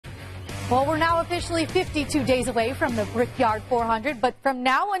Well, we're now officially 52 days away from the Brickyard 400, but from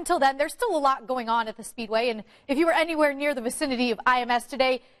now until then, there's still a lot going on at the Speedway, and if you were anywhere near the vicinity of IMS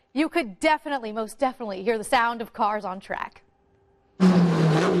today, you could definitely, most definitely, hear the sound of cars on track.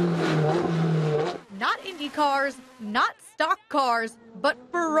 Not Indy cars, not stock cars, but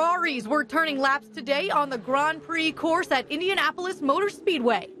Ferraris were turning laps today on the Grand Prix course at Indianapolis Motor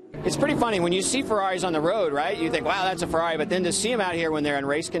Speedway. It's pretty funny when you see Ferraris on the road, right? You think, wow, that's a Ferrari, but then to see them out here when they're in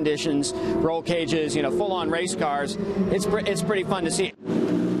race conditions, roll cages, full-on race cars, it's pretty fun to see.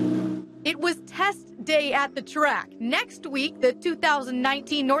 It was test day at the track. Next week, the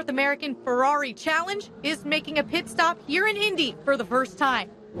 2019 North American Ferrari Challenge is making a pit stop here in Indy for the first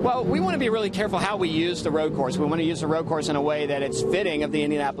time. Well, we want to be really careful how we use the road course. We want to use the road course in a way that it's fitting of the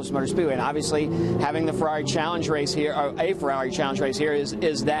Indianapolis Motor Speedway. And obviously, having the Ferrari Challenge race here, or a Ferrari Challenge race here,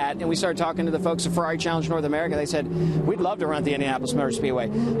 is that. And we started talking to the folks at Ferrari Challenge North America. They said, we'd love to run at the Indianapolis Motor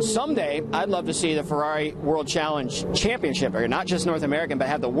Speedway. Someday, I'd love to see the Ferrari World Challenge Championship here, not just North American, but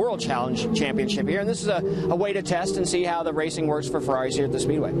have the World Challenge Championship here. And this is a way to test and see how the racing works for Ferraris here at the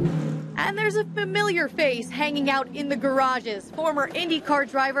Speedway. And there's a familiar face hanging out in the garages. Former IndyCar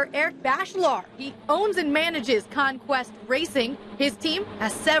driver Eric Bachelor. He owns and manages Conquest Racing. His team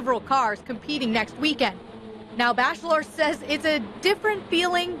has several cars competing next weekend. Now, Bachelor says it's a different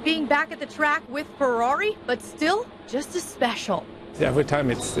feeling being back at the track with Ferrari, but still just as special. Every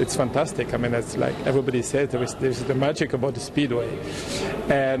time it's fantastic. I mean, it's like everybody says, there's the magic about the Speedway.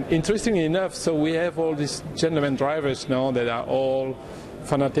 And interestingly enough, so we have all these gentlemen drivers now that are all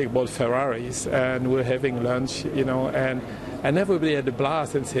fanatic about Ferraris, and we're having lunch, and everybody had a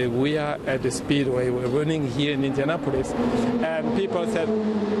blast and said, we are at the Speedway, we're running here in Indianapolis. And people said,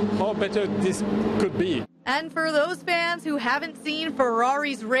 how better this could be. And for those fans who haven't seen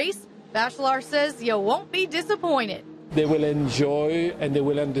Ferrari's race, Bachelor says you won't be disappointed. They will enjoy and they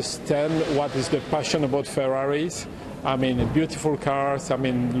will understand what is the passion about Ferraris. I mean, beautiful cars. I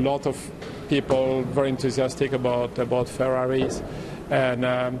mean, a lot of people very enthusiastic about Ferraris. And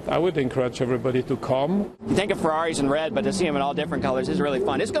I would encourage everybody to come. You think of Ferraris in red, but to see them in all different colors is really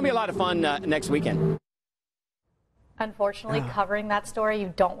fun. It's going to be a lot of fun next weekend. Unfortunately, covering that story,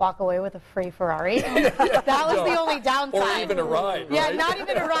 you don't walk away with a free Ferrari. That was the only downside. Or even a ride, Yeah, right? not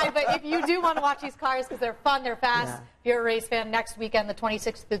even a ride, but if you do want to watch these cars because they're fun, they're fast, if you're a race fan, next weekend, the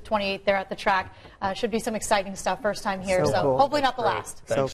 26th to the 28th, there at the track, should be some exciting stuff. First time here, so cool. hopefully not the last. So